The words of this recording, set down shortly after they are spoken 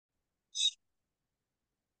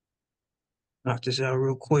Knock this out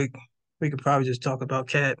real quick. We could probably just talk about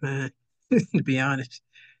Cat, man. To be honest,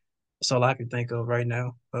 that's all I can think of right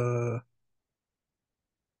now. Can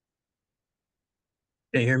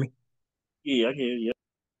you hear me? Yeah, I can hear you.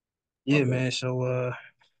 My Yeah, bad. man. So,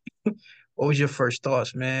 what was your first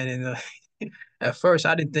thoughts, man? And at first,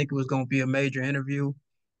 I didn't think it was gonna be a major interview,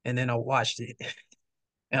 and then I watched it,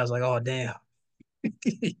 and I was like, oh damn,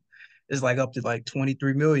 it's like up to like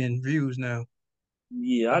 23 million views now.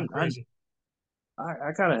 Yeah, Going crazy.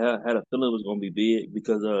 I kind of had a feeling it was gonna be big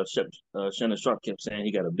because Shannon Sharp kept saying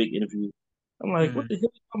he got a big interview. I'm like, what Mm. the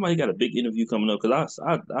hell? I'm like, he got a big interview coming up because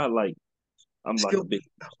I like I'm like a Skill. big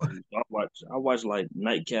I watch like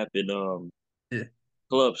Nightcap and Yeah,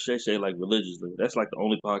 Club Shay Shay like religiously. That's like the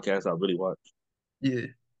only podcast I really watch. yeah,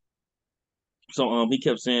 So he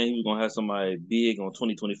kept saying he was gonna have somebody big on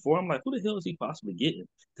 2024. I'm like, who the hell is he possibly getting?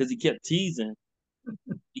 Because he kept teasing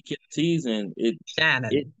it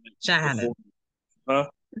shining, shining. before, huh?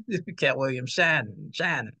 Cat Williams shining,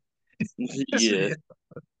 shining. Yeah.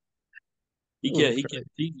 Yeah, He it was he kept crazy.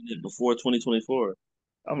 teasing it before 2024.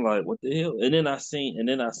 I'm like, what the hell? And then I seen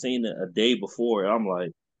it a day before. I'm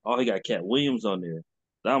like, oh, he got Cat Williams on there.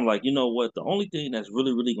 And I'm like, you know what? The only thing that's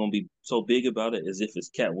really gonna be so big about it is if it's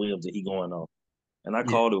Cat Williams and he going off. And I Yeah.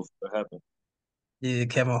 called it before it happened. Yeah,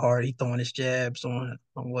 Kevin Hart, he throwing his jabs on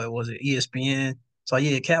what was it, ESPN. So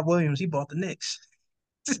yeah, Cat Williams, he bought the Knicks.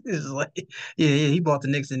 It's like, yeah, he bought the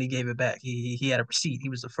Knicks and he gave it back. He had a receipt. He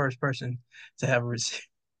was the first person to have a receipt.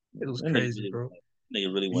 It was crazy, bro. That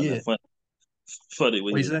nigga really wasn't Yeah. that funny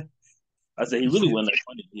when What he you was. say? I said he really wasn't that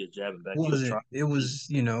funny. He was jabbing back. He was Wasn't trying. it was,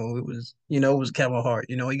 it was Kevin Hart.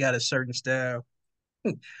 He got a certain style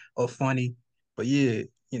of funny. But yeah,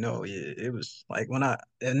 yeah, it was like when I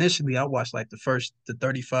watched like the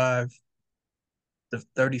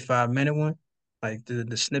 35-minute one, like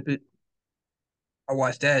the snippet. I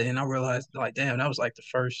watched that and I realized like damn, that was like the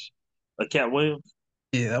first Like Cat Williams.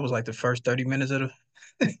 yeah, that was like the first 30 minutes of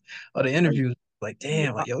the of the Like, interview. Like yeah,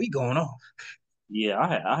 damn, like yo, he going off. yeah.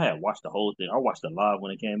 I had watched the whole thing. I watched it live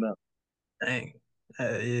when it came out. Dang.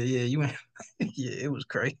 Yeah, you went yeah, it was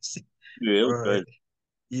crazy. Yeah, it was Right. crazy.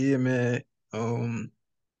 Yeah, man.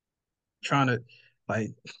 Trying to like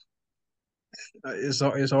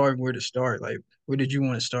it's hard where to start. Like where did you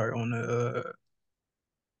want to start on the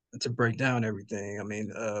to break down everything? I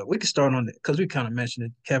mean, we could start on it because we kind of mentioned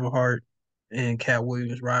it. Kevin Hart and Cat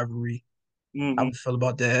Williams rivalry. How Hmm. we feel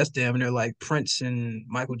about that? That's damn near like Prince and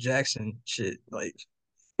Michael Jackson shit. Like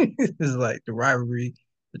it's like the rivalry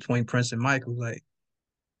between Prince and Michael. Like,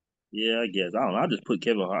 Yeah, I guess. I don't know. I just put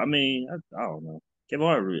Kevin Hart. I mean, I don't know. Kevin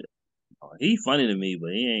Hart, he funny to me,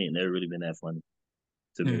 but he ain't never really been that funny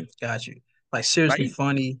to me. got you. Like Like, seriously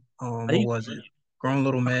funny. What he's was it? funny. Grown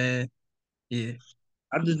little man. Yeah,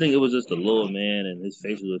 I just think it was just the little man and his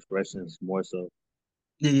facial expressions more so.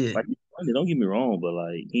 yeah, yeah, Like, he's funny, don't get me wrong, but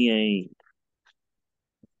like, he ain't.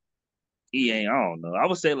 I don't know. I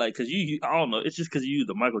would say like, cause I don't know. It's just cause you use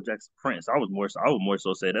the Michael Jackson Prince. I would more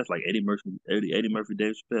so say that's like Eddie Murphy,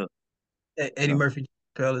 Dave Chappelle. You Eddie know? Murphy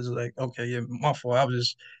Chappelle is like okay, yeah, my fault. I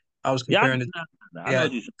was Yeah, comparing it. I know Yeah,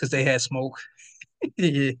 what you. because they had smoke.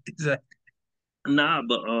 Yeah, exactly. Nah,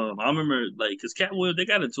 but I remember like, cause Cat Williams they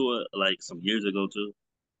got into it like some years ago too,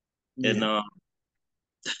 and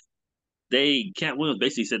Yeah, Cat Williams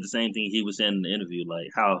basically said the same thing he was saying in the interview, like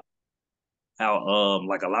how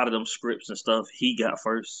like a lot of them scripts and stuff he got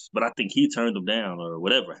first, but I think he turned them down or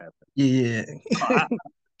whatever happened. yeah. I,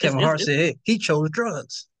 Kevin Hart it's said hey, he chose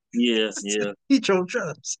drugs. yeah, yeah, He chose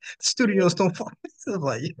drugs. The yeah, studios don't fuck. It was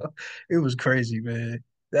like, it was crazy, man.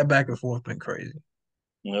 That back and forth been crazy.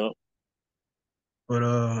 you know, But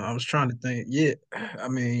I was trying to think. Yeah, I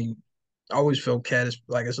mean, I always felt Cat is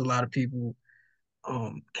like it's a lot of people.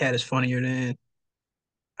 Cat is funnier than.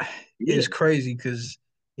 yeah, It's crazy because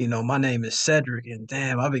my name is Cedric, and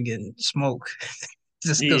damn, I've been getting smoke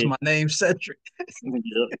just because yeah, my name's Cedric.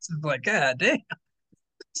 yeah, It's just like, God damn,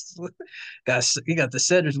 he got the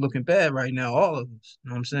Cedrics looking bad right now. All of us, you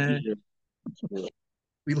know what I'm saying? yeah, yeah.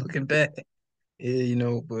 We looking bad.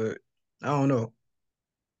 Yeah, but I don't know.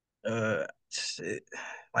 Uh, it-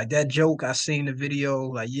 like that joke I seen the video,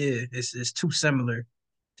 like yeah, it's too similar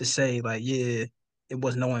to say like yeah, it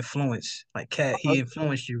was no influence. Like Cat, he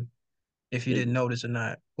influenced you if you Yeah, didn't notice or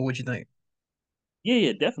not. What you think?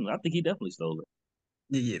 yeah, definitely. I think he definitely stole it.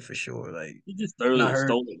 Yeah, yeah, for sure. Like He just when I thoroughly heard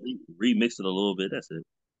stole it, remixed it a little bit. That's it.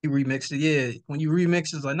 he remixed it, yeah, when you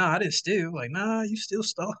remix it's like, nah, I didn't steal. Like, nah, you still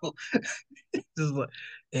stole. Just like,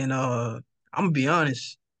 and I'm gonna be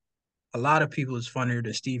honest, a lot of people is funnier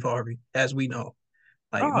than Steve Harvey, as we know.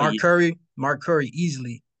 Like Oh yeah, Mark Curry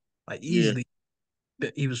easily, like yeah, easily,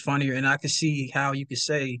 he was funnier, and I could see how you could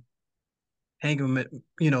say Hanging with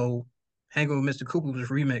you know, Hanging with Mr. Cooper was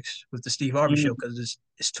remixed with the Steve Harvey show Mhm. because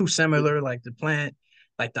it's too similar. Like the plan,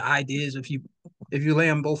 like the ideas. If you lay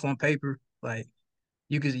them both on paper, like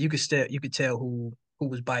you could tell who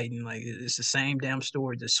was biting. Like it's the same damn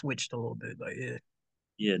story, just switched a little bit. Like yeah,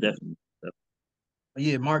 Yeah, definitely. but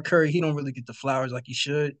yeah. Mark Curry, he don't really get the flowers like he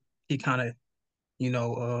should. He kind of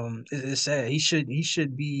it's sad. He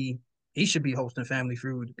should be hosting Family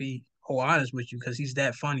Feud. To be whole honest with you, because he's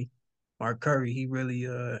that funny. Mark Curry, he really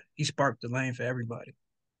he sparked the lane for everybody.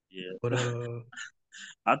 But Yeah.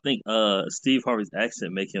 I think Steve Harvey's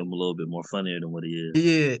accent make him a little bit more funnier than what he is.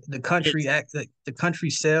 yeah, the country It's, act, like the country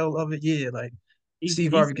sell of it, yeah, like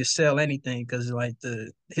Steve he's Harvey could sell anything because like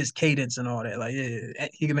the his cadence and all that. Like yeah,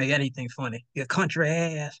 he can make anything funny. Yeah, country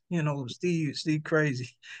ass, Steve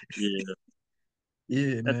crazy. yeah.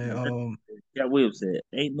 Yeah, That's man. Cat Williams said,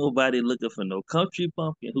 "Ain't nobody looking for no country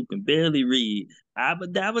bumpkin who can barely read. Abba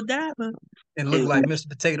dabba dabba. And look Hey, like who Mr.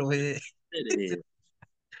 Potato Head. said it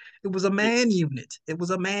It was a here?" man unit. It was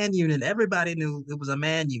a man unit. Everybody knew it was a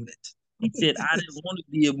man unit. He said, "I didn't want to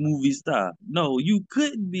be a movie star. No, you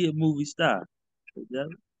couldn't be a movie star." Yeah,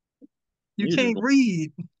 You he was just can't going,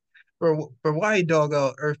 read. For why he dog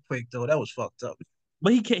out Earthquake though, that was fucked up.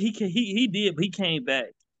 but he did. But he came back.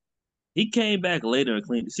 He came back later and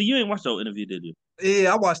cleaned. See, you ain't watched the whole interview, did you?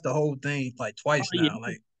 Yeah, I watched the whole thing like Oh twice yeah, now.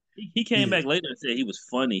 Like, he came yeah. back later and said he was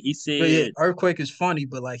funny. He But yeah, said, Earthquake is funny,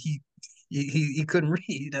 but like he couldn't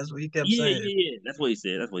read. That's what he kept "Yeah, saying. yeah, yeah." That's what he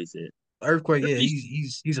said. That's what he said. Earthquake, That's yeah, what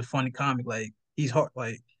he he's a funny comic. Like he's hard.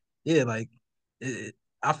 Like yeah, like it,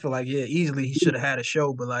 I feel like yeah, easily he should said. have had a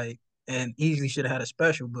show, but like and easily should have had a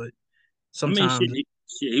special. But I mean, shit, sometimes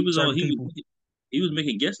shit. He was on. certain people, He was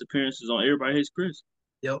making guest appearances on Everybody Hates Chris.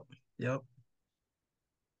 yep, yep.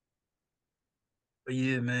 But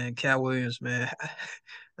yeah, man, Cat Williams, man.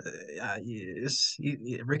 Yeah,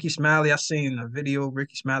 Ricky Smiley. I seen a video of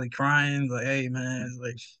Ricky Smiley crying. Like, hey, man,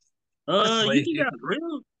 it's You like, think that's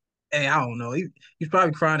real? hey, I don't know. He's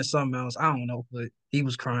probably crying to something else. I don't know, but he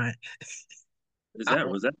was crying. I don't,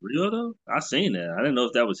 Was that real though? I seen that. I didn't know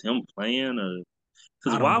if that was him playing or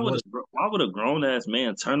because I don't know what's. why would a grown ass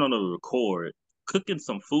man turn on a record cooking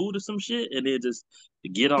some food or some shit and then just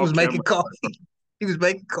get He off was making camera coffee. He was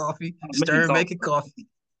making coffee, and making stirring, coffee? making coffee.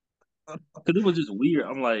 Because it was just weird.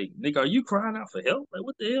 I'm like, Nick, are you crying out for help? Like,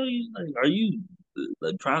 what the hell? You like? Are you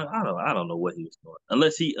like trying? I don't know what he was doing.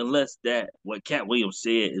 Unless that what Cat Williams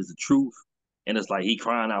said is the truth, and it's like he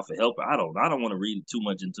crying out for help. I don't want to read too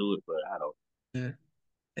much into it, but I don't. Yeah.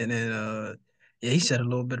 And then yeah, he said a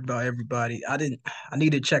little bit about everybody. I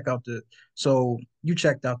need to check out the so you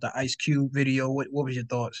checked out the Ice Cube video. What was your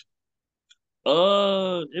thoughts?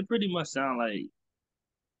 It pretty much sound like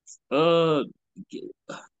uh,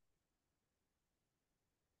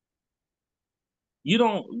 you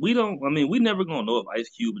don't. We don't. I mean, we never gonna know if Ice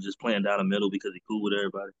Cube is just playing down the middle because he cool with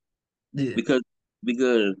everybody. Yeah, Because I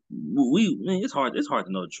mean, it's hard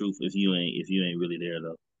to know the truth if you ain't really there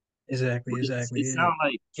though. exactly, But exactly. it Yeah, sounds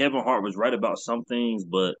like Kevin Hart was right about some things,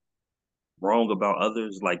 but wrong about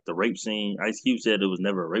others, like the rape scene. Ice Cube said there was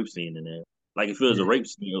never a rape scene in there. Like if it was a yeah, rape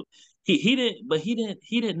scene, he didn't, but he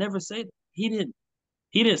didn't never say he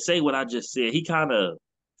didn't say what I just said. He kind of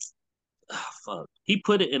fuck. He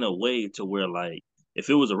put it in a way to where like if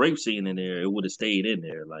it was a rape scene in there, it would have stayed in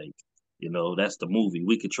there. Like that's the movie.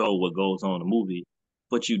 We control what goes on in the movie,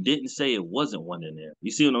 but you didn't say it wasn't one in there.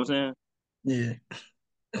 You see what I'm saying? yeah.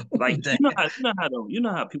 Like Damn. you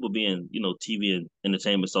know how people being TV and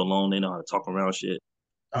entertainment so long they know how to talk around shit.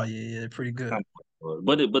 Oh yeah, yeah, pretty good.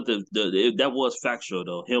 But that was factual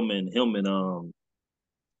though. Him and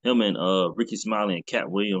Ricky Smiley and Cat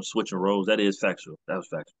Williams switching roles. That is factual. That was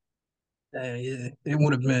factual. Damn, yeah, it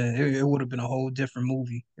would have been a whole different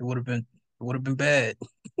movie. It would have been bad.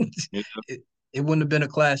 Yeah, It wouldn't have been a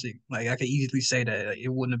classic. Like I could easily say that. Like, it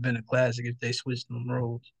wouldn't have been a classic if they switched them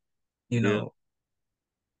roles. You yeah. know.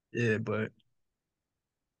 Yeah, but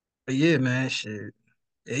yeah, man, shit.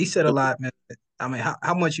 Yeah, he said a So, lot, man. I mean,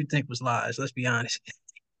 how much you think was lies? Let's be honest.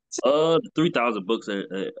 3,000 books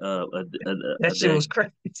That a shit day, was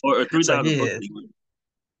crazy. or It's like, 3,000 books yeah, a week.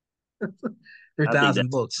 three I think that thousand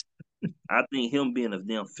books. I think him being a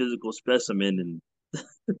damn physical specimen and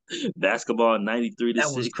basketball 93 to That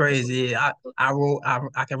was 6. crazy. Yeah, I wrote.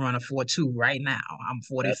 I can run a 4.2 right now. I'm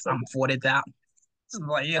 40. That's a I'm 40,000.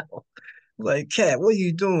 Like yo, like cat, what are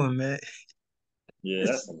you doing, man? yeah.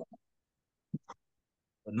 That's a lot.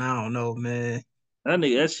 But now I don't know, man.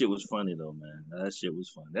 That shit was funny though, man. That shit was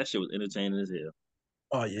funny. That shit was entertaining as hell.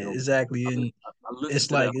 Oh yeah, And exactly. And I listened it's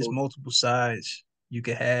to that like it's whole. multiple sides you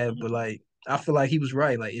could have, but like I feel like he was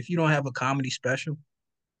right. Like if you don't have a comedy special,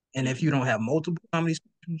 and if Mhm. you don't have multiple comedy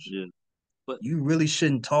specials, Yeah. But you really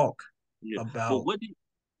shouldn't talk yeah, but about what did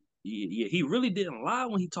yeah, he really didn't lie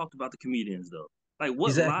when he talked about the comedians though. Like what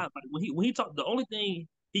lie? exactly. Like when he talked, the only thing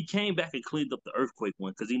he came back and cleaned up the earthquake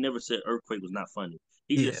one because he never said earthquake was not funny.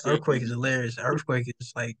 He Yeah, just said Earthquake is hilarious. Earthquake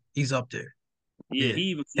is like he's up there. yeah. Yeah, He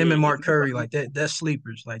even him said and if Mark you Curry like that. That's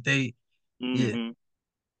sleepers. Like they. Yeah, hmm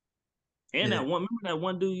and yeah. that one remember that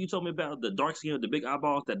one dude you told me about the dark skin with the big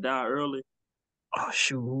eyeballs that died early. Oh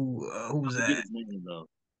shoot, who I was forget that? his name though.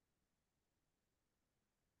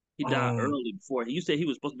 He died Um, early before. You said he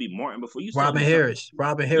was supposed to be Martin before. You told Robin me something. Harris.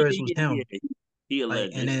 Robin Yeah, Harris was yeah, yeah. him. He a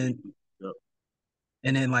Like, legend.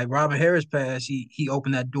 and then like Robin Harris passed. He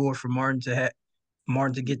opened that door for Martin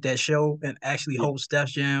to get that show and actually Yeah, host Def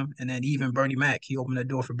Jam, and then even Bernie Mac. He opened that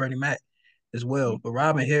door for Bernie Mac as well. yeah, But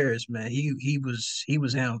Robin Harris, man, he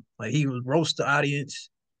was him. Like he would roast the audience,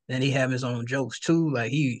 then he have his own jokes too.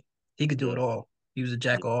 Like he could do yeah, it all. He was a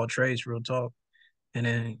jack yeah. of all trades, real talk. And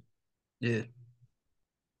then yeah,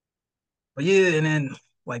 but yeah, and then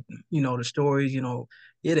like the stories,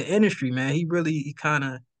 yeah, the industry, man. He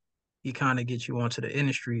kind of gets you onto the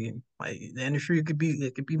industry, and like the industry could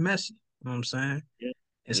be messy. You know what I'm saying? Yeah,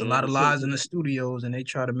 It's a lot yeah. of lies in the studios, and they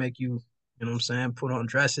try to make you, you know what I'm saying, put on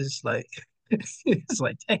dresses. Like it's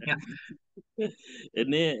like, damn.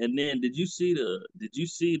 And then did you see the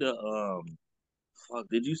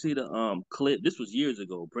clip? This was years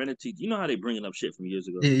ago. Brandon T. You know how they bringing up shit from years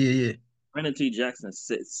ago. Yeah, yeah, yeah, Brandon T. Jackson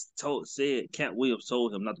said Cat Williams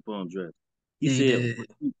told him not to put on a dress. He yeah. He said did.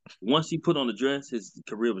 once he put on the dress, his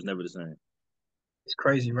career was never the same. It's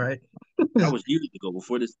crazy, right? That It's was years ago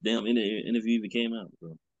before this damn interview even came out,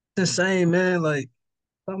 bro. insane, man. Like,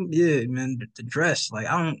 yeah, man. The dress, like,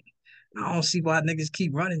 I Yeah, don't see why niggas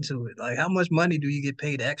keep running to it. Like, how much money do you get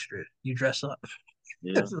paid extra? You dress up.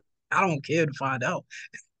 yeah. I don't care to find out.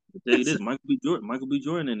 I tell you this, Michael B.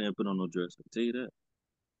 Jordan ain't never put on no dress. I tell you that.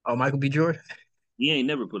 Oh, Michael B. Jordan. He ain't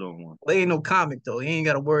never put on one. Well, he ain't no comic though. He ain't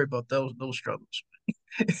got to worry about those struggles.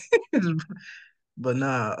 But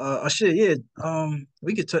nah, shit, yeah.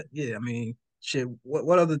 We could touch. Yeah, I mean, shit.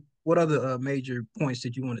 What other major points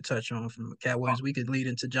did you want to touch on from Cat Williams? We could lead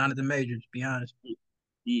into Jonathan Majors. Be honest.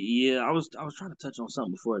 Yeah, I was trying to touch on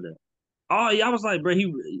something before that. Oh yeah, I was like, bro,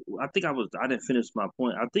 I didn't finish my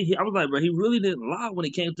point. I was like, bro, he really didn't lie when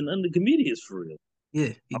it came to none of the comedians for real. Yeah,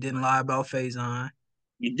 he I was didn't like, lie about Faison.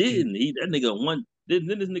 he He didn't. That nigga one. Then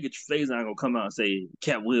this nigga Faison gonna come out and say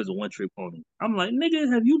Cat Williams a one trick pony. I'm like,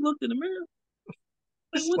 nigga, have you looked in the mirror?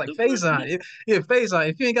 Like, It's what like the fuck? Faison. Yeah, Faison.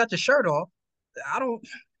 If you ain't got your shirt off, I don't.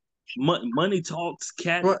 Money talks,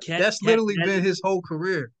 Bro, that's cat literally been magic, his whole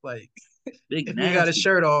career. Like, big if you ain't got his nasty,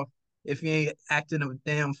 shirt off, if you ain't acting a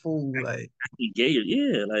damn fool, like. gay.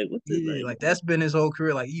 Yeah, like what the Yeah, like? like that's been his whole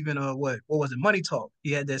career. Like even what was it? Money Talk.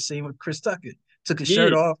 He had that scene with Chris Tucker. Took his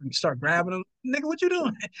shirt Yeah, off and start grabbing him. Nigga, what you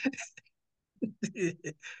doing?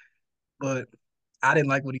 But I didn't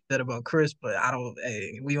like what he said about Chris. But I don't.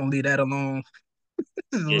 Hey, we gonna leave that alone.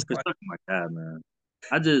 yeah. Chris Tucker, my guy, man.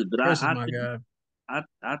 I just, but Chris is I my think guy.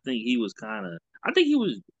 I think he was kind of. I think he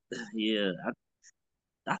was. Yeah,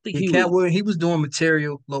 I think Yeah, he Cat was. Williams, he was doing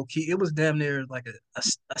material low key. It was damn near like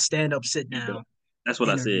a stand up sit Yeah, down that's what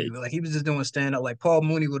I said. interview. Like he was just doing stand up. Like Paul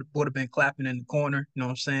Mooney would have been clapping in the corner. You know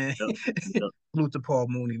what I'm saying? Yep, yep, Salute to Paul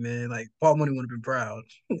Mooney, man. Like Paul Mooney would have been proud.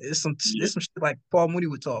 yeah. It's some shit like Paul Mooney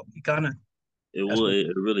would talk. He kind of It that's would. what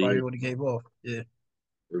It really probably is. what he gave off. Yeah,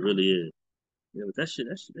 It really is. Yeah, but that shit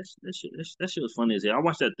was funny as hell. I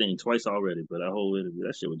watched that thing twice already, but that whole interview,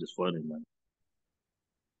 that shit was just funny, man.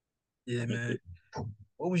 yeah, Like, man.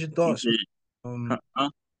 What was your he thoughts? said, huh?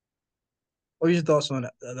 What was your thoughts on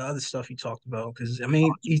the other stuff he talked about? Because I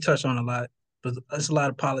mean, he touched on a lot, but there's a lot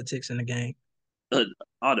of politics in the game. Uh,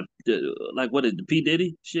 all like what is the P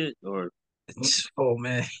Diddy shit or Oh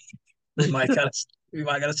man, we might gotta we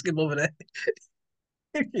might gotta skip over that.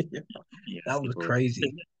 yeah, That skip was over.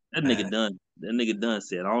 crazy. That nigga Man. done. That nigga done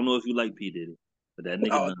said, I don't know if you like P Diddy, but that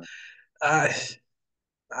nigga Oh, done.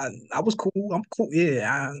 I, I was cool. I'm cool.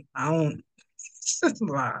 Yeah, I don't.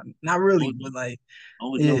 Not really, Long as but like,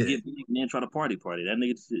 long as you don't yeah, get big and then try to party. That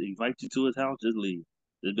nigga just invite you to his house, just leave.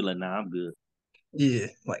 Just be like, nah, I'm good. yeah,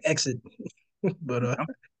 like exit. But I'm,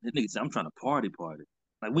 that nigga said, I'm trying to party.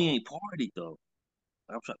 Like we ain't party though.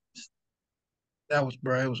 Like, I'm trying just that was,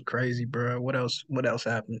 bro. It was crazy, bro. What else? What else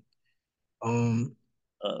happened? Um,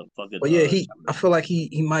 fucking but yeah, I feel like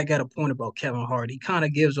he might got a point about Kevin Hart. He kind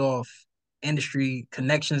of gives off industry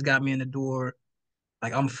connections. Got me in the door.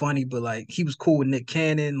 Like I'm funny, but like he was cool with Nick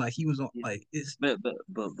Cannon. Like he was on. yeah. Like it's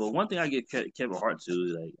But one thing I give Kevin Hart to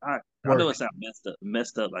is like I know work. it sounds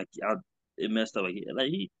messed up like it messed up like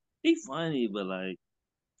he funny but like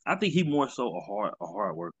I think he more so a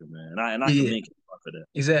hard worker man and I Yeah, commend him. for that.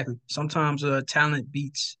 exactly. Sometimes talent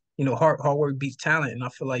beats, hard work beats talent, and I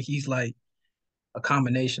feel like he's like a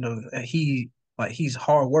combination of he's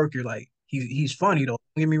hard worker, like he's funny though.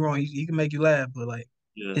 Don't get me wrong, he can make you laugh, but like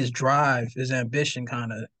Yeah, his drive, his ambition,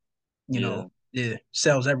 kind of, yeah, yeah,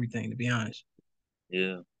 sells everything. To be honest,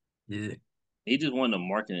 yeah. yeah, He just one of the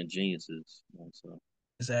marketing geniuses. So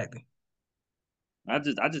exactly. I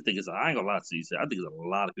just think I ain't gonna lie to you. I think there's a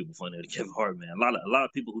lot of people funnier than Kevin Hart, man. A lot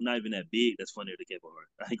of people who not even that big that's funnier than Kevin Hart.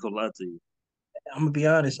 I ain't gonna lie to you. I'm gonna be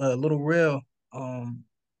honest. Um, Little Real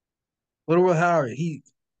Howard,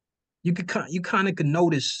 you kind of can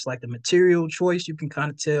notice like the material choice. You can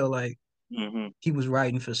kind of tell like Hmm. he was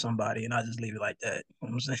writing for somebody, and I just leave it like that. You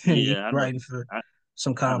know what I'm saying? He Yeah, I was know. writing for I,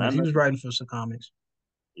 some I comics. He know. was writing for some comics.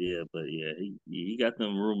 Yeah, but yeah, he got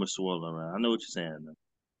them rumors swirling around. I know what you're saying, though.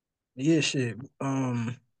 Yeah, shit.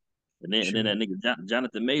 And then that Shoot, nigga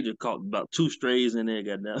Jonathan Major caught about two strays in there.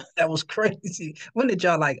 Goddamn. that was crazy. When did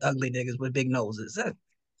y'all like ugly niggas with big noses?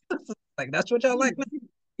 Like that's what y'all He, like, man?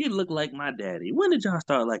 he looked like my daddy. When did y'all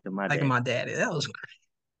start liking my Like daddy? my daddy. That was,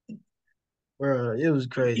 bro. It was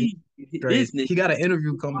crazy. Crazy. This nigga He got an is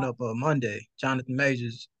interview coming up Monday. Jonathan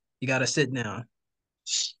Majors. You got to sit down.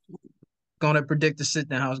 Gonna predict the sit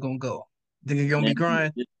down how it's gonna go. Think you're gonna man. be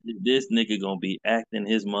crying? This nigga gonna be acting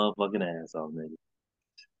his motherfucking ass off, nigga.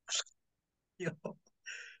 Yo,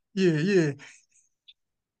 yeah, yeah.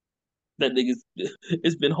 That nigga's.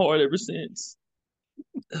 It's been hard ever since.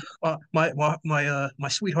 My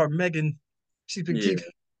sweetheart Megan, she's been Yeah. keeping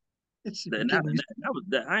she's That, been that, keeping me. that, that was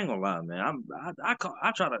that. I ain't gonna lie, man.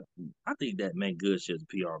 I try to. I think that man good shit is a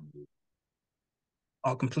PR move.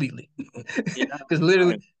 Oh, completely. Yeah, Because I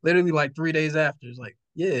literally, like 3 days after, it's like,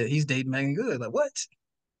 yeah, he's dating Megan Good. Like, what?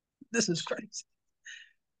 This is crazy.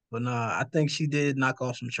 But nah, I think she did knock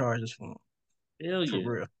off some charges hell for yeah.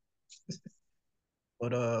 real.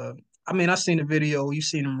 But I mean, I seen the video. You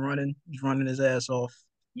seen him running. He's running his ass off.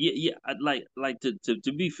 Yeah, yeah. Like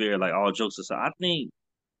to be fair, like all jokes aside, I think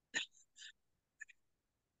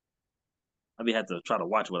I may have to try to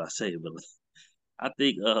watch what I say, but I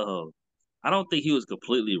think I don't think he was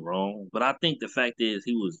completely wrong, but I think the fact is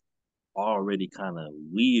he was already kind of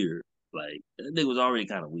weird. Like that nigga was already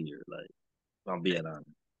kind of weird. Like if I'm being honest,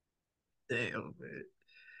 Damn, man.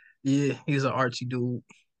 Yeah, he's an artsy dude.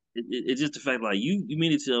 it's just the fact like you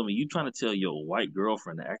mean to tell me you trying to tell your white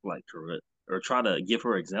girlfriend to act like Coretta or try to give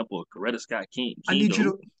her example of Coretta Scott I King need to you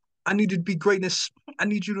who? to, I need you to be greatness. I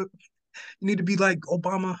need you to, you need to be like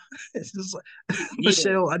Obama. It's just like Yeah,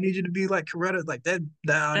 Michelle. I need you to be like Coretta. Like that. That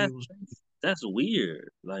that's audio was. that's weird.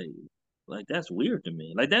 Like that's weird to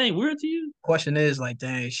me. Like that ain't weird to you. Question is like,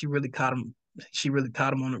 dang, she really caught him. She really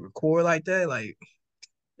caught him on the record like that. Like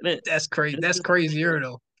And, it, that's crazy. and, That's crazier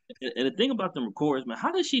though. and the thing about them records, man,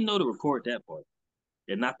 how did she know to record that part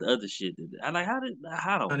and not the other shit? I like how did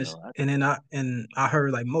I don't Honest. know. And I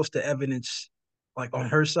heard like most of the evidence, like on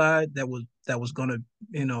her side, that was gonna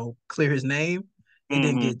clear his name. It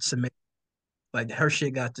didn't Hmm. get submitted. Like her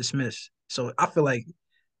shit got dismissed. So I feel like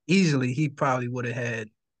easily he probably would have had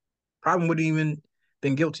probably would have even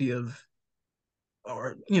been guilty of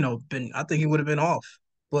or been I think he would have been off.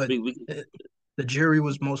 But We eh, the jury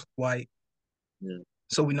was most white, yeah,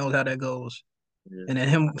 so we know how that goes. yeah, And then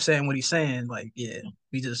him saying what he's saying, like, yeah,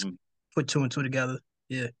 we just mm, put two and two together.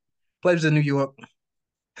 Yeah. Plays in New York.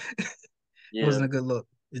 yeah, Wasn't a good look.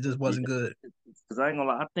 It just yeah. wasn't good. Because I ain't gonna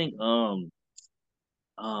lie, I think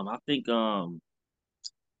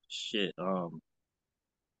shit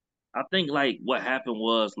I think like what happened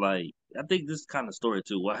was like I think this kind of story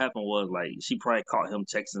too. What happened was like she probably caught him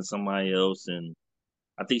texting somebody else, and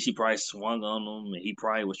I think she probably swung on him, and he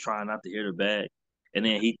probably was trying not to hit her back. And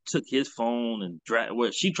then he took his phone and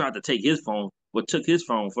well, she tried to take his phone, but took his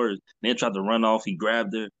phone first, then tried to run off. He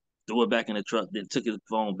grabbed her, threw her back in the truck, then took his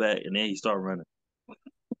phone back, and then he started running.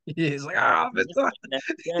 Yeah, he's like, ah,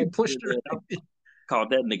 he pushed her. I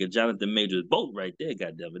called that nigga Jonathan Majors boat right there,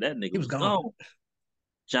 goddamn it. That nigga He was was gone. gone.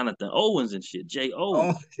 Jonathan Owens and shit, J.O.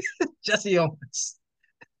 Oh, Jesse Owens.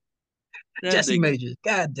 That Jesse nigga, Majors.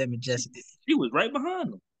 God damn it, Jesse. she was right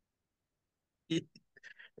behind him.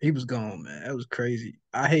 He was gone, man. That was crazy.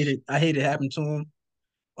 I hate it happened to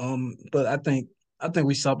him. But I think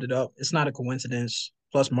we summed it up. It's not a coincidence.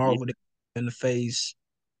 Plus Yeah, Marvel in the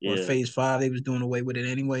yeah. phase five, they was doing away with it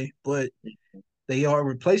anyway. But they are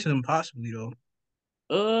replacing him possibly though.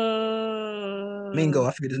 Uh, Mingo,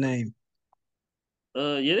 I forget his name.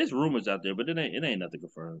 yeah. There's rumors out there, but it ain't nothing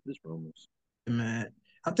confirmed. There's rumors. Man.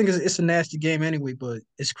 I think it's a nasty game anyway, but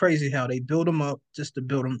it's crazy how they build them up just to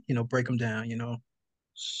build them, break them down.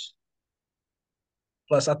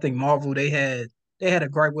 Plus, I think Marvel they had a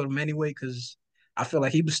gripe with them anyway because I feel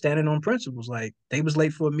like he was standing on principles. Like they was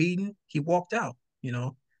late for a meeting, he walked out. You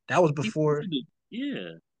know, that was He before. posted it.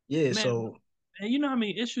 Yeah, Yeah, man. so And you know how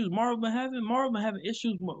many issues Marvel been having? Marvel been having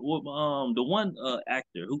issues with the one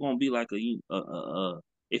actor who gonna be like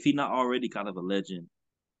if he not already kind of a legend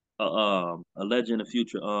of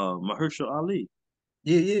future Mahershala Ali.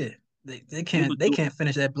 yeah, yeah. He was They doing can't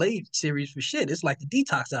finish that Blade series for shit. It's like the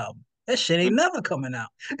Detox album. That shit ain't never coming out.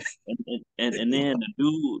 and then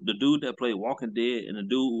the dude that played Walking Dead and the dude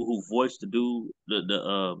who voiced the dude the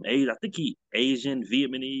I think he Asian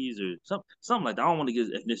Vietnamese or something like that. I don't want to get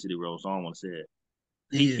his ethnicity wrong, so I don't want to say it.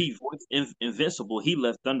 Yeah, He voiced Invincible. He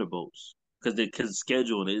left Thunderbolts because the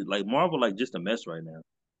schedule is like Marvel like just a mess right now.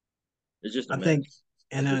 It's just a I think, mess.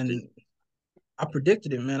 and That's just it. then I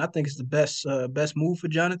predicted it, man. I think it's the best move for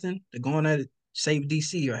Jonathan to go in there to save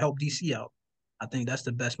DC or help DC out. I think that's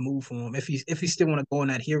the best move for him if he still want to go in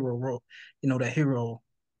that hero role, that hero,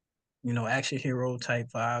 action hero type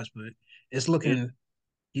vibes. But it's Yeah, looking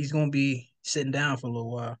he's gonna be sitting down for a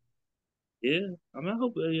little while. yeah. I mean, I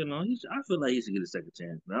hope I feel like he should get a second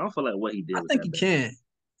chance. Man, I don't feel like what he did I was think that he bad. can.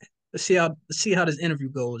 Let's see how this interview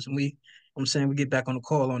goes, and I'm saying we get back on the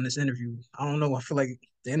call on this interview. I don't know. I feel like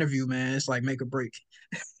the interview, man, it's like make or break.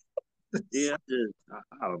 Yeah,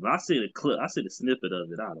 I don't know. I see the clip. I see the snippet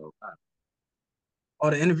of it. I don't. Oh,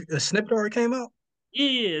 the snippet already came out.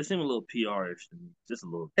 Yeah, it seemed a little PR-ish to me, just a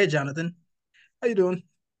little. Hey, Jonathan, how you doing?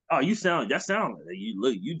 Oh, that sound like you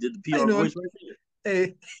look. You did the How you PR doing? voice right there.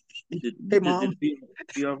 Hey, You hey, just did mom.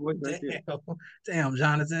 the PR voice right there. Damn, damn,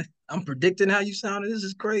 Jonathan. I'm predicting how you sounded. This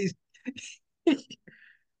is crazy.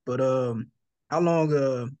 But how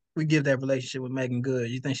long we give that relationship with Megan Good?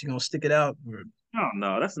 You think she gonna stick it out? Or... Oh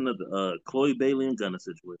no, that's another Chloe Bailey and Gunner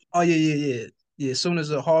situation. Oh yeah, yeah, yeah, yeah. As soon as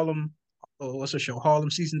Harlem, what's her show? Harlem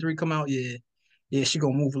season 3 come out, yeah, yeah. She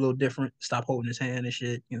gonna move a little different. Stop holding his hand and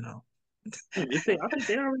shit. I think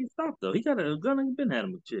they already stopped though. He got a Gunner been had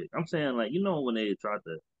him a chick. I'm saying like when they tried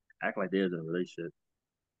to act like they're in a relationship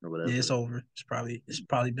or Yeah, it's whatever. over. It's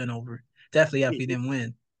probably been over. Definitely after he Yeah, didn't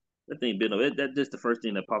win. that thing been that just the first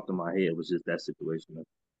thing that popped in my head was just that situation.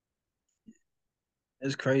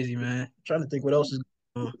 It's crazy, man. I'm trying to think what else is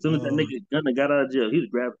going As soon as that on. nigga Gunner got out of jail, he was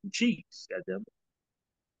grabbing some cheeks. Goddamn.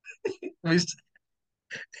 Um,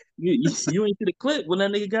 You ain't see the clip when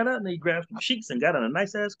that nigga got out and he grabbed some cheeks and got in a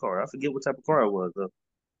nice ass car. I forget what type of car it was though.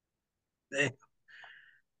 Hey,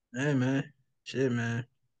 hey, man. Shit, man.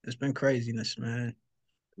 It's been craziness, man.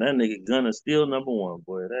 That nigga Gunner still number one,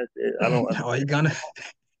 boy. That's it. I don't Oh, you gonna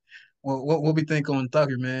what we think on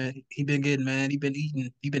Thugger, man? He been getting, man. He been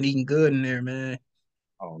eating good in there, man.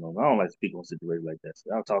 I don't know. I don't like to speak on situations like that.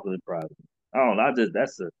 So I'll talk to him privately. I don't know. I just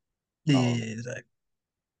Yeah, I yeah, don't know. yeah, exactly.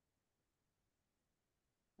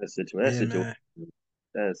 That Yeah, situation. man.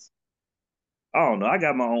 That's I don't know. I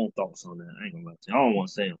got my own thoughts on that. I ain't gonna lie to you. I don't want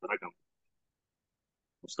to say it, but I got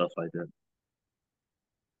stuff like that.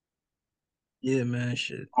 Yeah, man.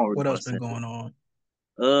 Shit. I don't really What want else to say been it. going on?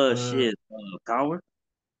 Uh, Shit. Power.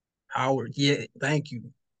 Howard. Yeah, thank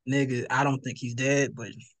you, nigga. I don't think he's dead, but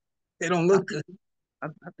they don't I look think good.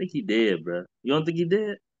 I think he dead, bro. You don't think he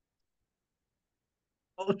dead?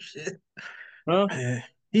 Oh shit. Huh? Man,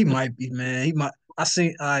 he might be, man. He might. I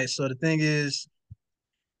seen. All right. So the thing is,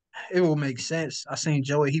 it will make sense. I seen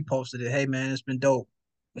Joey. He posted it. Hey, man, it's been dope.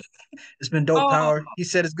 It's been dope, Oh, Power. He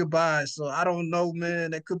said it's goodbye. So I don't know,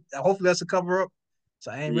 man. That could. Hopefully that's a cover up.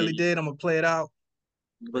 So I ain't yeah. really dead. I'm gonna play it out.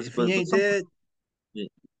 But if he But ain't sometimes, dead, yeah,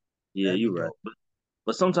 yeah, that'd be you're right. dope.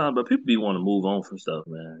 But sometimes, but people be want to move on from stuff,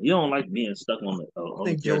 man. You don't like being stuck I on the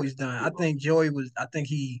think character. Joey's done. I think Joey was. I think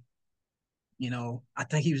he. I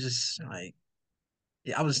think he was just like.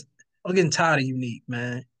 Yeah, I was getting tired of Unique,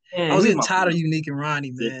 man. I Man, was he's getting my tired of favorite. Unique and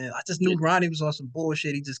Ronnie, Said, man. I just knew Ronnie was on some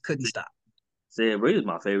bullshit. He just couldn't stop. bro, he's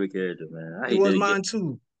my favorite character, man. I He hate that was he get mine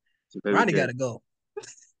too. your favorite Ronnie got to character. go.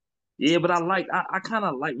 Yeah, but I kind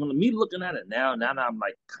of like when me looking at it now. Now that I'm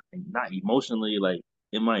like not emotionally like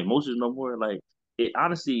in my emotions no more. Like it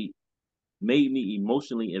honestly made me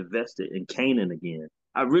emotionally invested in Kanan again.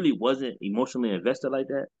 I really wasn't emotionally invested like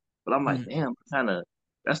that, but I'm like, Mm, damn, kind of.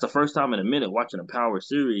 That's the first time in a minute watching a Power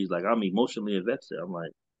series like I'm emotionally invested. I'm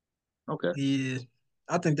like, okay, yeah,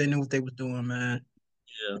 I think they knew what they was doing, man.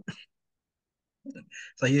 yeah,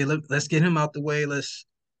 So yeah, let's get him out the way.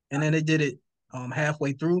 And then they did it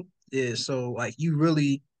halfway through. Yeah, so like you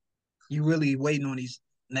really waiting on these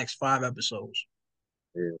next 5 episodes.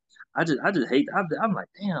 yeah. I just hate. I'm like,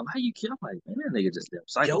 damn, how you kill? I'm like, man, that nigga just a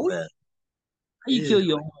Joey? psychopath. How you Yeah, kill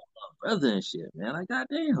your like own brother and shit, man? Like,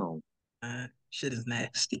 goddamn. man, shit is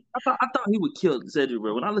nasty. I thought he would kill Cedric,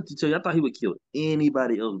 bro. When I looked at you, I thought he would kill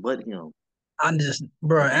anybody else but him. I just,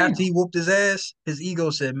 bro, But after damn, he whooped his ass, his ego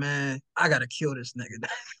said, "Man, I gotta kill this nigga."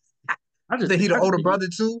 I think he the I just older think brother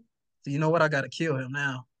too. So you know what? I gotta kill him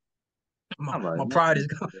now. My I'm like, my man. pride is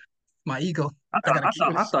gone. My ego. I gotta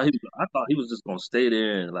kill this. I thought he was just gonna stay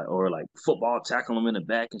there and like or like football tackle him in the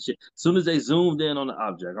back and shit. As soon as they zoomed in on the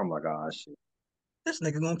object, I'm like, ah, shit. This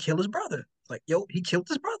nigga gonna kill his brother. Like, yo, he killed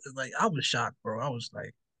his brother. Like, I was shocked, bro. I was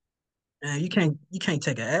like, man, you can't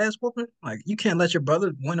take an ass whooping. Like, you can't let your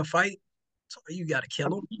brother win a fight. So you gotta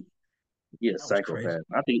kill him. He a That was crazy. psychopath.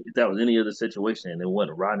 I think if that was any other situation and it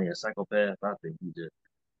wasn't Rodney a psychopath, I think he just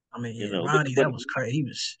I mean, you yeah, know. Ronnie, that was crazy.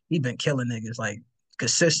 He been killing niggas like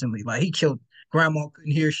consistently. Like he killed grandma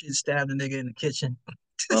couldn't hear shit, stabbed a nigga in the kitchen.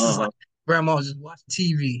 This is Uh huh. like grandma was just watching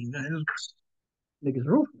TV. You know, niggas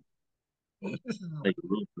ruthless. This is like, Nigga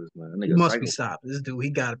ruthless, man. he Nigga must be psycho. stopped. This dude, he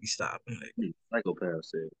gotta be stopped. Like, Nigga psychopath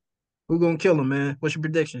said. who gonna kill him, man? What's your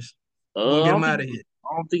predictions? Who gonna I get him don't think out of here?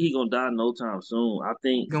 I don't think he gonna die no time soon. I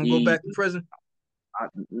think He gonna go back to prison?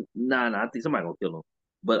 nah. I think somebody gonna kill him.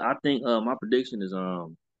 But I think my prediction is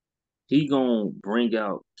he gonna bring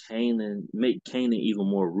out Kanan, make Kanan even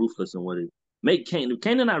more ruthless than what he make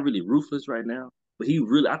Kanan not really ruthless right now, but he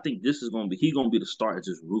really I think this is gonna be he gonna be the start of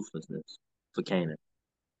just ruthlessness for Kanan.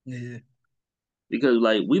 Yeah, Because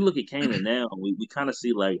like we look at Kanan now, we kind of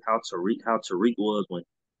see like how Tariq was when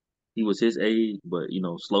he was his age, but you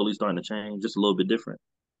know slowly starting to change, just a little bit different.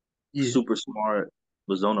 yeah, Super smart,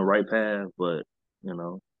 was on the right path, but you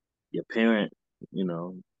know your parent, you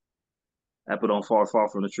know, apple don't fall far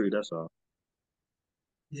from the tree. That's all.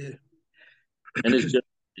 yeah, And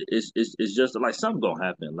it's just like something gonna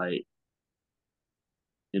happen. Like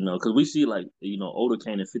you know, because we see like you know older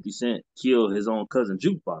Kane and 50 Cent kill his own cousin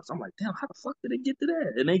Jukebox. I'm like, damn, how the fuck did they get to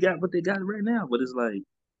that? And they got what they got right now. But it's like,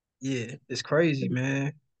 yeah. It's crazy,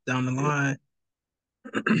 man. Down the yeah.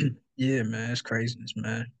 line. Yeah, man, it's craziness,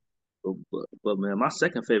 man. But man, my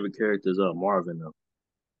second favorite character is Marvin though.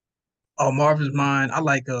 Oh, Marvin's mine. I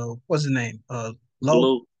like what's his name? Low.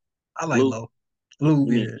 Blue, I like Blue. Low. Blue, I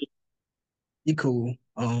mean, yeah. He cool.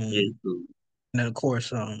 yeah, he's cool. And then of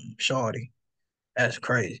course, Shorty. That's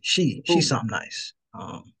crazy. She's Who? something nice.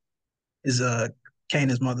 Is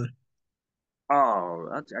Kanan's mother. Oh,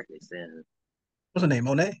 I can't stand him. What's her name?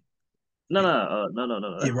 Monet? No, no, Yeah,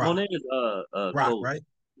 no. yeah, Rock. Monet is Rock, Coach. right?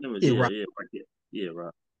 Yeah, Yeah, Rock. yeah, right, yeah,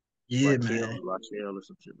 right. Yeah, man. Raquel or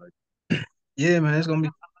some shit like. Yeah, man. It's gonna be.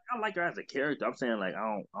 I like her as a character. I'm saying like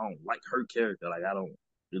I don't like her character. Like I don't,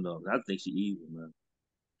 you know, I think she evil, man.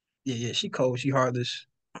 Yeah, yeah. She cold. She heartless.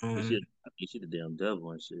 I think she the damn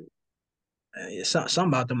devil and shit. Yeah, something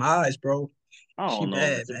about them eyes, bro. I She don't know,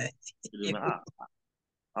 man. bad, man.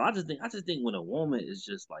 I just think when a woman is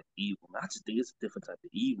just like evil, man, I just think it's a different type of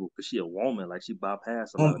evil because she a woman, like she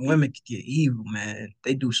bypassed a lot of people. Women can get evil, man.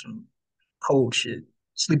 They do some cold shit.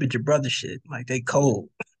 Sleep at your brother shit. Like they Yeah, cold.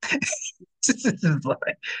 It's like,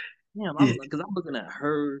 damn, yeah. I'm looking at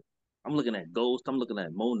her, I'm looking at Ghost, I'm looking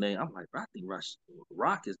at Monet. I'm like, I think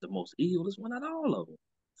Rock is the most evilest one out of all of them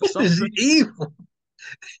for some This is strange. evil.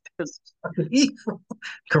 Cause, Evil.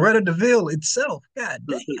 Coretta Deville itself. God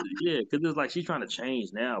damn. yeah, because it's like she's trying to change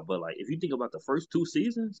now, but like if you think about the first two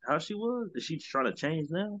seasons, how she was, is she trying to change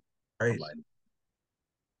now? I'm like, Crazy.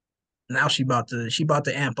 Now she about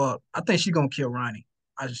to amp up. I think she gonna kill Ronnie.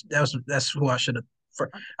 That's who I should have.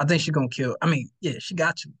 I I think she gonna kill. I mean, yeah, she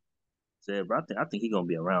got to. said, but I think he's gonna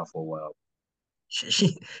be around for a while.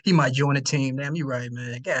 He might join the team. Damn, you right,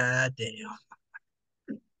 man. God damn.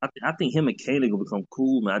 I think him and Kanan gonna become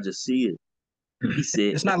cool, man. I just see it.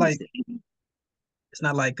 It's not He like said, it's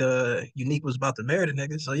not like Unique was about to marry the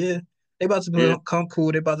nigga. So yeah, they about to yeah, become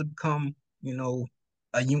cool. They about to become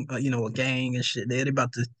a gang and shit. They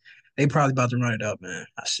probably about to run it up, man.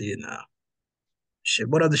 I see it now. Shit.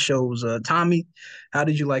 What other shows? Tommy. How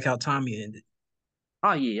did you like how Tommy ended?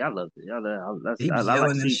 oh yeah, I loved it. He was I like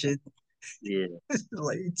yelling and see, shit. yeah.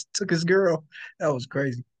 Like he took his girl. That was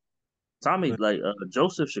crazy. Tommy like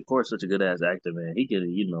Joseph Shakur is such a good ass actor, man. He could,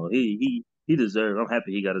 you know, he deserves. I'm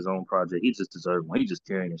happy he got his own project. He just deserves one. He just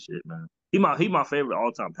carrying his shit, man. He my favorite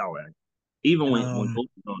all time power actor. Even And when Ghost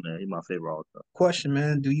is on there, he my favorite all time. question,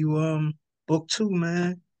 man. Do you book two,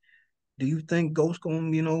 man? Do you think Ghost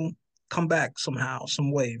gonna come back somehow,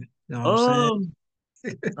 some way? You know what I'm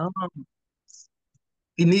saying? Um, um,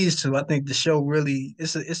 He needs to. I think the show really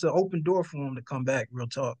it's an open door for him to come back. Real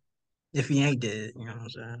talk. If he ain't dead, you know what I'm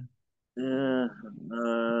saying? yeah,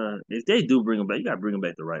 if they do bring him back, you gotta bring him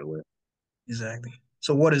back the right way. Exactly.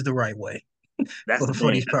 So what is the right way That's for the for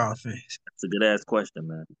thing. these power fans? That's a good ass question,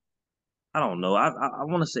 man. I don't know. I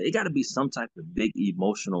want to say it got to be some type of big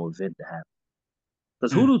emotional event to happen.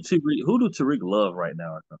 Because Mm. who do Tariq love right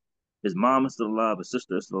now? His mom is still alive. His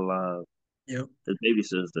sister is still alive. Yep. his baby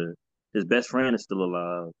sister, his best friend is still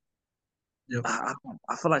alive. Yep.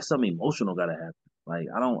 I feel like something emotional gotta happen. Like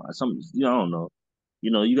I don't some I don't know.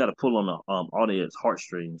 You got to pull on the audience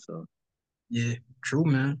heartstrings. So Yeah. True,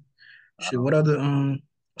 man. I Shit. don't What know. other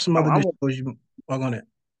some other I good want. shows you walk on it?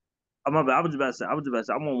 I was just about to say. I was just about to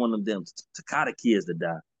say. I want one of them Takata kids to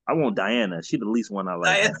die. I want Diana. She the least one I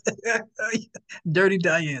like. Diana. Dirty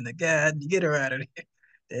Diana. God, get her out of there.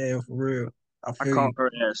 Damn, for real. I I feel called you. her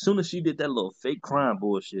ass. As soon as she did that little fake crime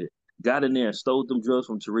bullshit, got in there and stole them drugs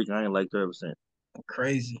from Tariq. I ain't liked her ever since.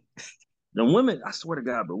 Crazy. The women, I swear to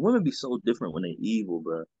God, but women be so different when they evil,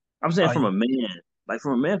 bro. I'm saying Oh, from yeah. a man, like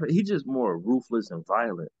from a man, he just more ruthless and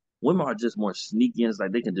violent. Women are just more sneaky and it's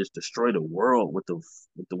like they can just destroy the world with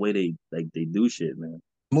the way they do shit, man.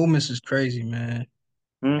 Movements is crazy, man.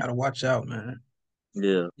 Hmm? Gotta watch out, man.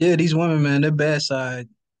 Yeah, Yeah, these women, man, their bad side,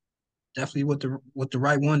 definitely with the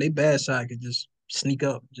right one, they bad side could just sneak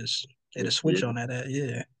up, just hit a yeah. switch on that.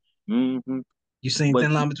 Yeah. Hmm. You seen But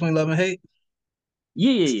Thin Line Between Love and Hate?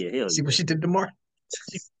 yeah, yeah, yeah, hell See what yeah, she did to Mark?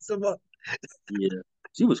 She fucked him up. yeah.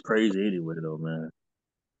 She was crazy anyway, though, man.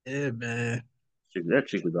 Yeah, man. That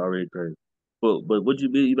chick was already crazy. But would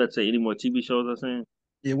you about to say any more TV shows I seen?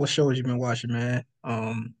 Yeah, what shows you been watching, man?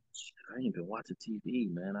 I ain't been watching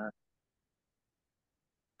TV, man.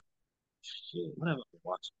 Shit, what have I been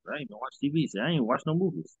watching? I ain't been watching TV. So I ain't watched no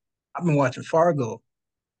movies. I've been watching Fargo,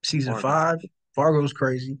 season Fargo. 5. Fargo's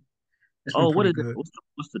crazy. It's been Oh, what pretty is it? good.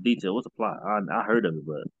 What's the detail? What's the plot? I heard of it,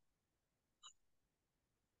 but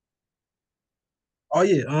Oh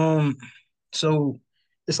yeah, so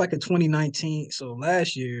it's like a 2019. So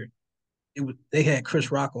last year they had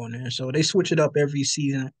Chris Rock on there. So they switch it up every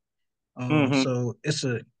season. mm-hmm, So it's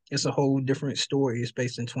a whole different story. It's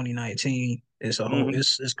based in 2019. mm-hmm,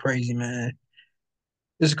 It's crazy, man.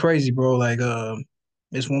 It's crazy, bro. Like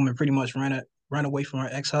this woman pretty much ran away from her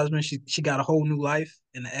ex-husband. She got a whole new life,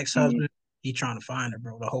 and the mm-hmm. ex-husband, he trying to find her,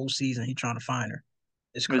 bro. The whole season he trying to find her.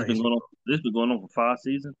 It's It's been crazy, going on. bro. This been going on for 5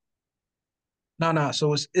 seasons. No, no.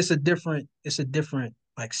 So it's a different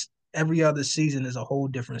like every other season is a whole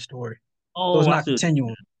different story. So it's Oh, I not see what you're continuum.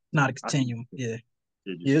 saying. Not a I see continuum. Yeah. what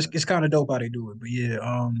you're Yeah, saying. it's kind of dope how they do it. But yeah,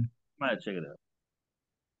 Might check it out.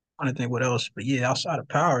 I don't think what else. But yeah, outside of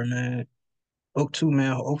Power, man. Book two,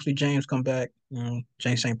 man. Hopefully James come back.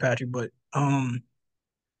 James St. Patrick. But one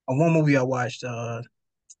movie I watched, it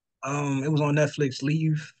was on Netflix,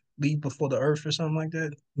 Leave Before the Earth or something like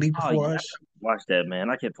that. Leave Oh Before yeah, I Us. watched that, man.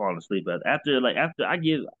 I kept falling asleep after I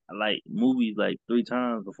give like movies like 3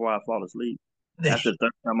 times before I fall asleep. After the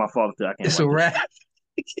third time I fall asleep, I can't It's a watch that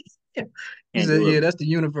shit. wrap. He Can't said, do it. "Yeah, that's the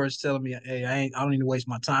universe telling me, hey, I don't need to waste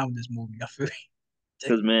my time with this movie." I feel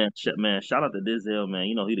Cause man, shout out to Denzel, man.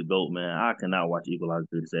 You know he the goat, man. I cannot watch Equalizer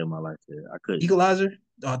 3 to save my life. There, I couldn't. Equalizer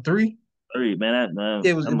 3. Three, man,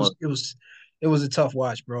 It was that it must. was it was it was a tough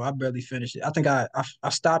watch, bro. I barely finished it. I think I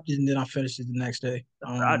stopped it and then I finished it the next day. But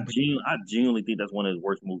I genuinely think that's one of his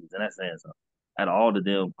worst movies, and that's saying something. Out of all the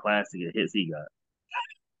damn classic hits he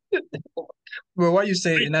got, bro, why you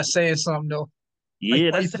say and that's saying something though? Like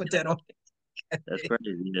yeah, why you put that on? that's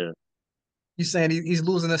crazy. Yeah, You saying he's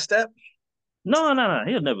losing a step? no,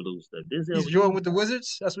 he'll never lose that. Denzel, He's joined with the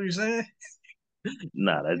Wizards. That's what you're saying.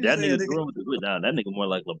 nah, You that saying nigga nigga? growing with the good. Nah, that nigga more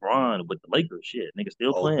like LeBron with the Lakers. Shit, nigga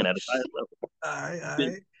still Oh, playing at his highest level. all right, all He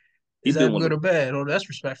been, right. he Is been that with good LeBron. or bad? Oh, that's That's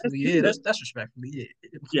respectfully. Yeah, good. that's respectfully.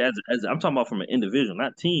 Yeah. Yeah, as I'm talking about from an individual,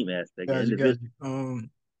 not team aspect. An Got you, individual. got you.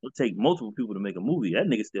 It'll take multiple people to make a movie. That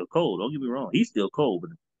nigga's still cold. Don't get me wrong. He's still cold,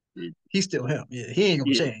 but it, He's still him. Yeah, he ain't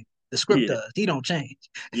gonna yeah, change. The script yeah, does. He don't change.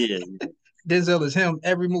 yeah, Denzel is him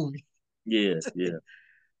every movie. yeah, yeah.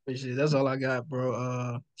 But shit, that's all I got,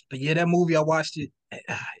 bro. But yeah, that movie I watched it.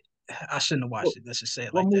 I shouldn't have What, watched it. Let's just say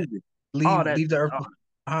it what like that. movie? Oh, that. Leave the Earth Oh,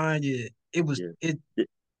 behind. Yeah, it was yeah. it.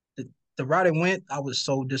 The route it went, I was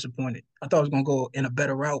so disappointed. I thought it was gonna go in a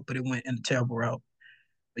better route, but it went in a terrible route.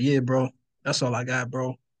 But yeah, bro, that's all I got,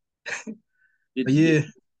 bro. But Did yeah,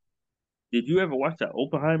 did you ever watch that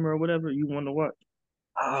Oppenheimer or whatever you want to watch?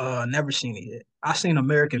 never seen it yet. I seen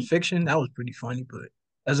American Fiction. That was pretty funny, but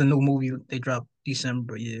that's a new movie they dropped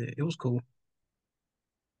December. But yeah, it was cool.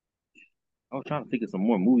 I was trying to think of some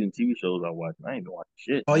more movies and TV shows I watched. I ain't been watching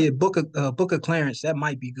shit, Oh man. yeah, Book of Clarence. That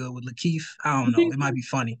might be good with Lakeith. I don't You know. think It might be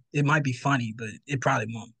funny. It might be funny, but it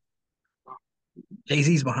probably won't.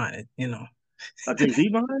 Jay-Z's behind it. Jay-Z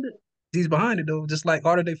behind it? He's behind it though, just like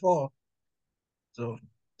Harder They Fall. So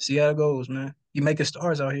see how it goes, man. He making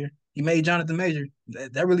stars out here. He made Jonathan Major.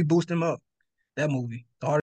 That really boosted him up. That movie. The Harder